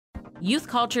Youth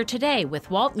Culture Today with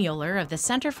Walt Mueller of the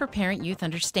Center for Parent-Youth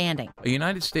Understanding. A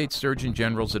United States Surgeon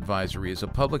General's advisory is a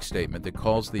public statement that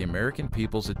calls the American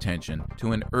people's attention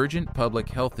to an urgent public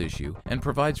health issue and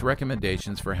provides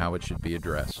recommendations for how it should be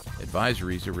addressed.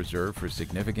 Advisories are reserved for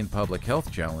significant public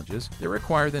health challenges that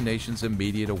require the nation's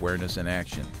immediate awareness and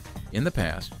action. In the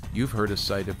past, you've heard us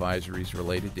cite advisories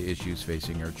related to issues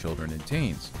facing our children and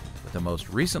teens. But the most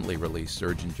recently released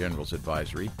Surgeon General's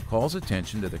advisory calls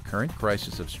attention to the current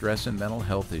crisis of stress and mental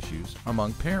health issues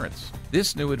among parents.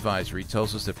 This new advisory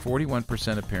tells us that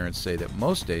 41% of parents say that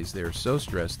most days they are so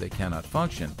stressed they cannot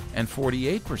function, and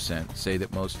 48% say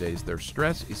that most days their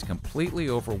stress is completely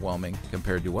overwhelming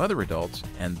compared to other adults,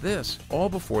 and this all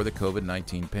before the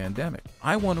COVID-19 pandemic.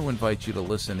 I want to invite you to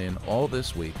listen in all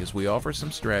this week as we offer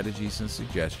some strategies and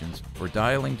suggestions for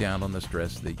dialing down on the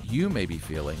stress that you may be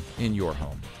feeling in your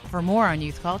home. For more on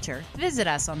youth culture, visit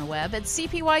us on the web at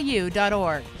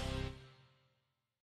cpyu.org.